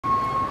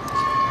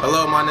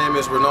Hello, my name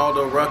is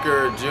Ronaldo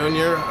Rucker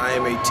Jr. I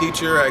am a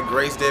teacher at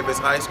Grace Davis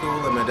High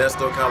School in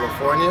Modesto,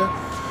 California.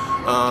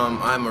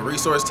 I'm a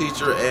resource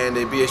teacher and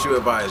a BSU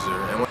advisor.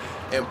 And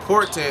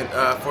important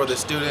for the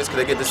students because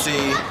they get to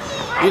see,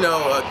 you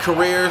know,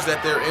 careers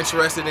that they're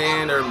interested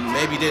in or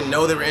maybe didn't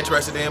know they were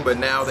interested in, but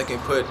now they can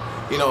put,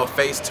 you know, a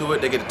face to it.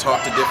 They get to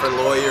talk to different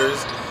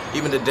lawyers.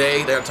 Even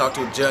today, they'll talk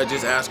to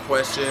judges, ask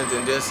questions,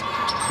 and just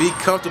be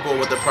comfortable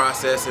with the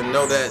process and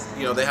know that,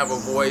 you know, they have a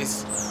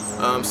voice.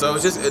 So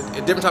it's just a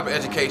different type of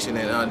education.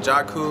 And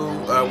Jacq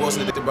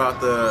Wilson did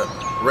about the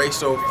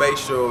racial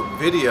facial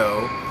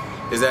video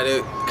is that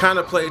it kind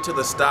of played to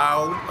the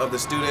style of the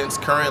students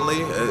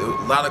currently.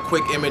 A lot of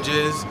quick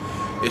images.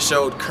 It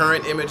showed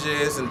current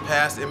images and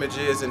past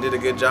images and did a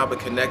good job of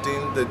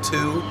connecting the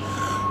two.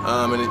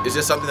 And it's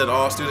just something that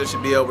all students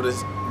should be able to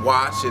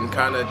watch and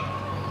kind of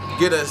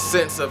get a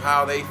sense of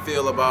how they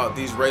feel about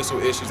these racial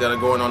issues that are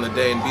going on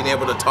today and being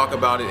able to talk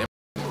about it.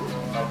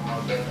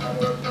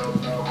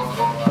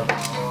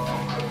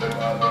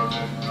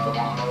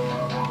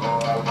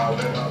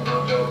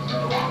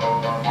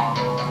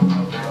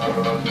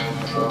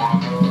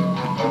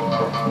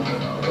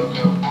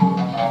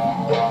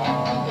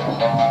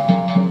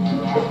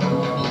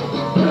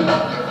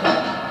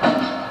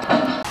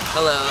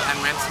 Hello, I'm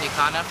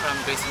from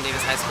Grace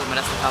Davis High School in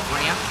Modesto,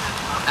 California.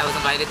 I was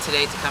invited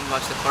today to come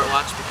watch the court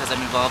watch because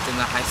I'm involved in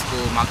the high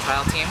school mock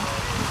trial team,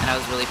 and I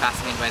was really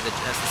fascinated by the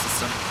justice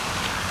system.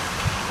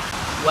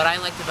 What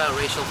I liked about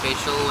racial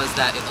facial was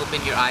that it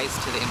opened your eyes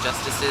to the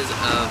injustices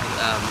of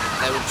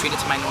that were treated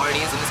to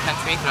minorities in this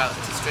country throughout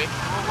its history.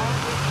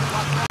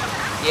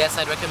 Yes,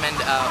 I'd recommend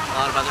a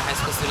lot of other high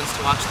school students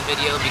to watch the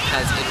video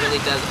because it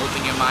really does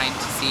open your mind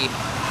to see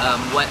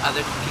what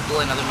other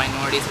people and other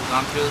minorities have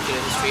gone through the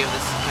history of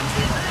this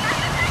country.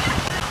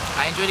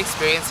 I enjoyed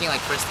experiencing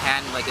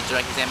firsthand a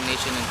direct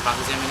examination and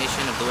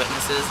cross-examination of the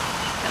witnesses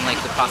and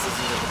the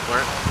processes of the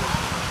court.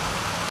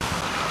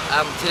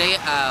 Today,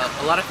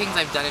 a lot of things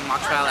I've done in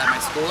mock trial at my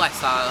school, I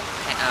saw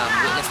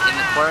witnessed in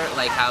the court,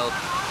 how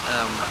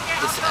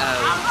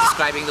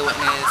describing the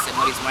witness and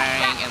what he's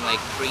wearing, and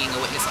bringing a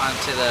witness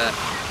onto the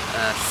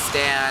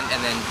stand, and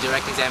then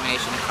direct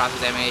examination and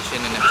cross-examination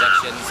and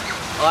objections.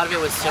 A lot of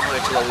it was similar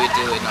to what we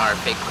do in our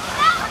fake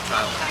mock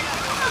trial.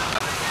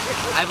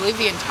 I believe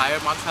the entire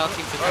mock trial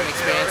team should come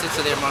experience it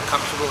so they're more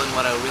comfortable in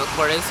what a real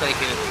court is, so they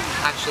can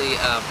actually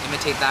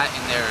imitate that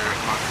in their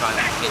mock trial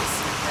case.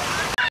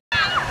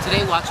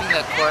 Today, watching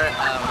the court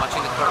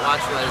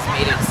watch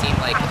made it seem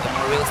like a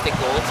more realistic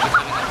goal to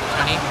becoming an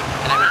attorney,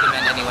 and I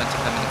recommend anyone to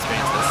come and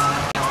experience this.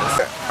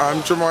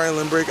 I'm Jamari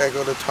Lindbrick. I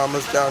go to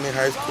Thomas Downey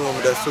High School in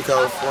Modesto,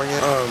 California.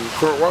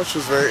 Court watch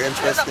was very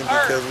interesting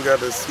because we got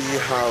to see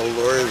how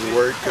lawyers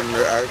work in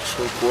their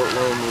actual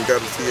courtroom. We got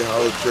to see how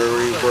the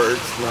jury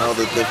works and how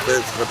the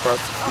defense and the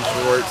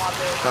prosecution works,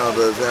 how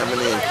the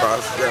examining and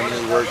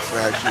cross-examining works,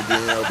 and actually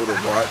being able to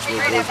watch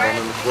what goes on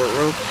in the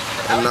courtroom.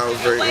 And that was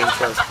very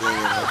interesting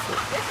and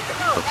helpful.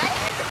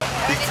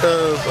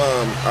 Because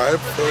I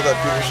feel that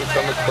people should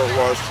come to court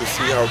watch to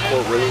see how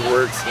court really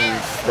works, and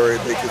for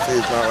they can see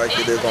it's not like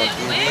it is on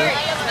TV,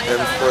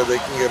 and for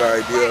they can get an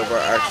idea of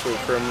our actual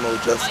criminal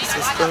justice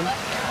system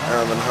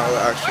and how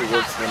it actually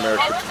works in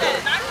America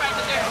today.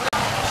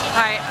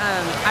 Hi,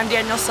 I'm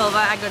Daniel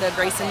Silva. I go to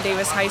Grace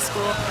Davis High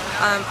School.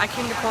 I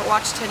came to court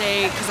watch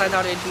today because I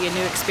thought it'd be a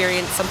new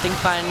experience, something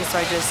fun, so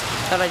I just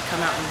thought I'd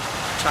come out and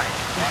try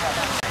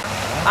it.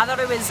 I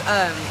thought it was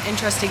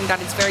interesting that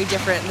it's very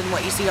different than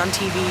what you see on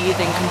TV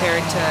than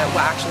compared to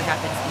what actually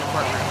happens in the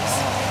courtrooms.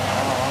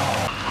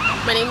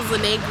 My name is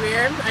Lene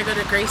Greer. I go to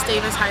Grace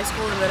Davis High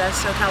School in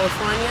Modesto,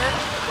 California.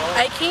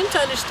 I came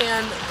to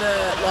understand the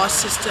law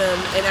system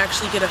and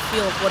actually get a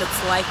feel of what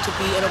it's like to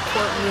be in a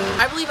courtroom.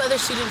 I believe other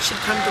students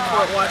should come to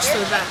court watch so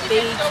that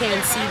they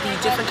can see the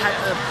different type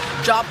of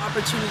job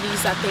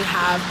opportunities that they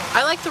have.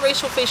 I like the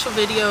racial facial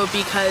video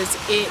because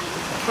it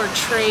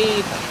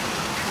portrayed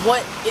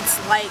what it's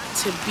like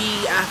to be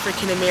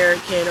African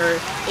American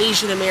or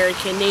Asian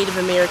American, Native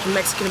American,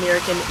 Mexican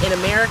American in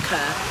America.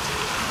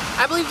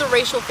 I believe the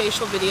racial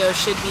facial video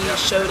should be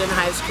showed in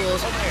high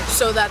schools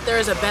so that there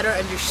is a better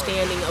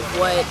understanding of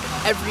what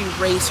every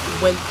race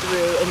went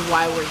through and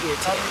why we're here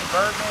today.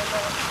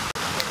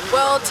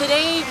 Well,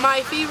 today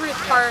my favorite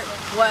part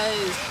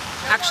was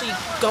actually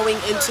going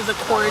into the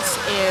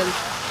courts and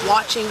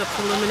watching the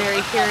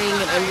preliminary hearing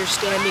and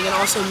understanding, and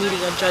also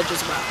meeting a judge as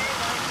well.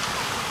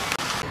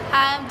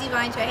 Hi, I'm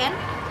Divine Trahan.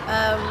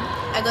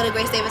 I go to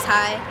Grace Davis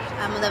High.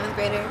 I'm 11th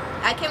grader.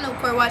 I came to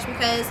court watch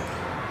because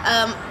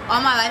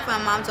all my life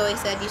my mom's always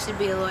said you should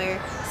be a lawyer.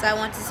 So I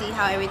want to see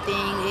how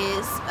everything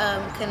is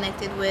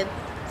connected with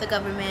the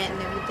government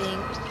and everything.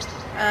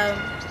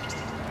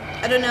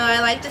 I don't know,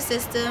 I like the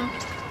system.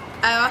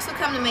 I also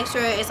come to make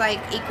sure it's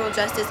equal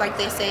justice like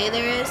they say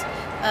there is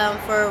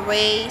for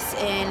race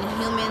and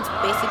humans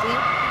basically.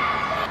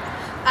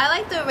 I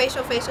like the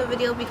racial facial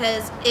video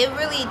because it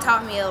really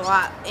taught me a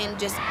lot in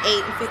just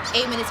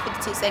 8 minutes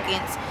 52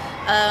 seconds.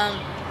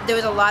 There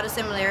was a lot of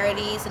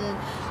similarities, and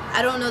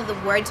I don't know the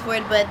words for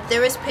it, but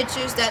there was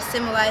pictures that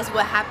symbolize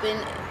what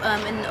happened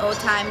in the old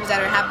times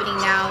that are happening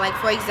now. Like,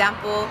 for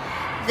example,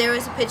 there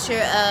was a picture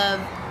of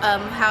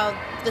how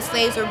the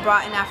slaves were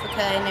brought in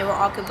Africa and they were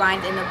all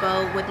confined in a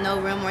boat with no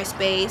room or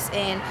space.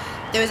 And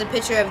there was a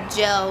picture of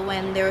jail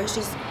when there was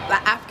just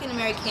African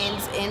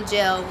Americans in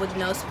jail with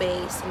no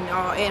space and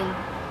all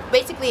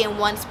basically in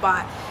one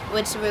spot,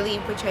 which really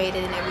portrayed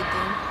it and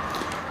everything.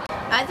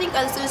 I think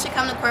other students should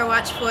come to Court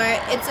Watch for it.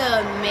 It's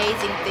an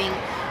amazing thing.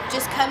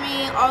 Just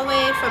coming all the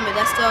way from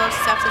Modesto to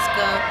San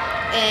Francisco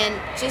and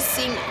just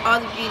seeing all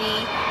the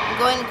beauty,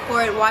 going to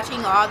court,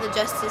 watching all the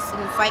justice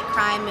and fight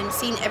crime and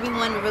seeing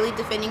everyone really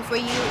defending for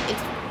you,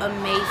 it's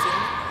amazing.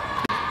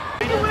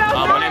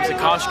 My name is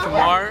Jacq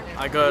Kumar.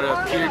 I go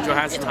to Peter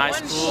Johansson High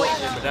School in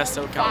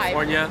Modesto,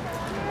 California.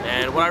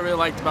 And what I really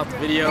liked about the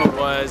video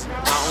was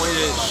not only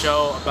did it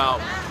show about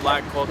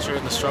black culture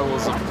and the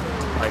struggles of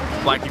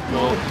black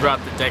people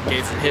throughout the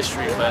decades in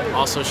history, but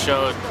also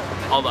showed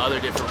all the other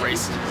different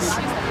races,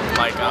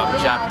 like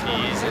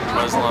Japanese and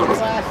Muslims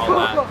and all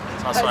that.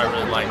 So that's what I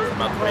really liked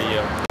about the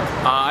video.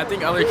 I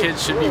think other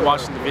kids should be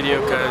watching the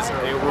video because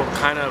it will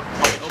kind of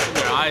open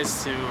their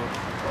eyes to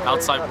the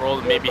outside world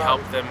and maybe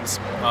help them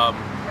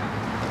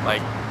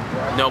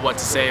know what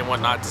to say and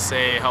what not to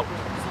say, help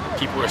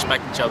people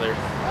respect each other.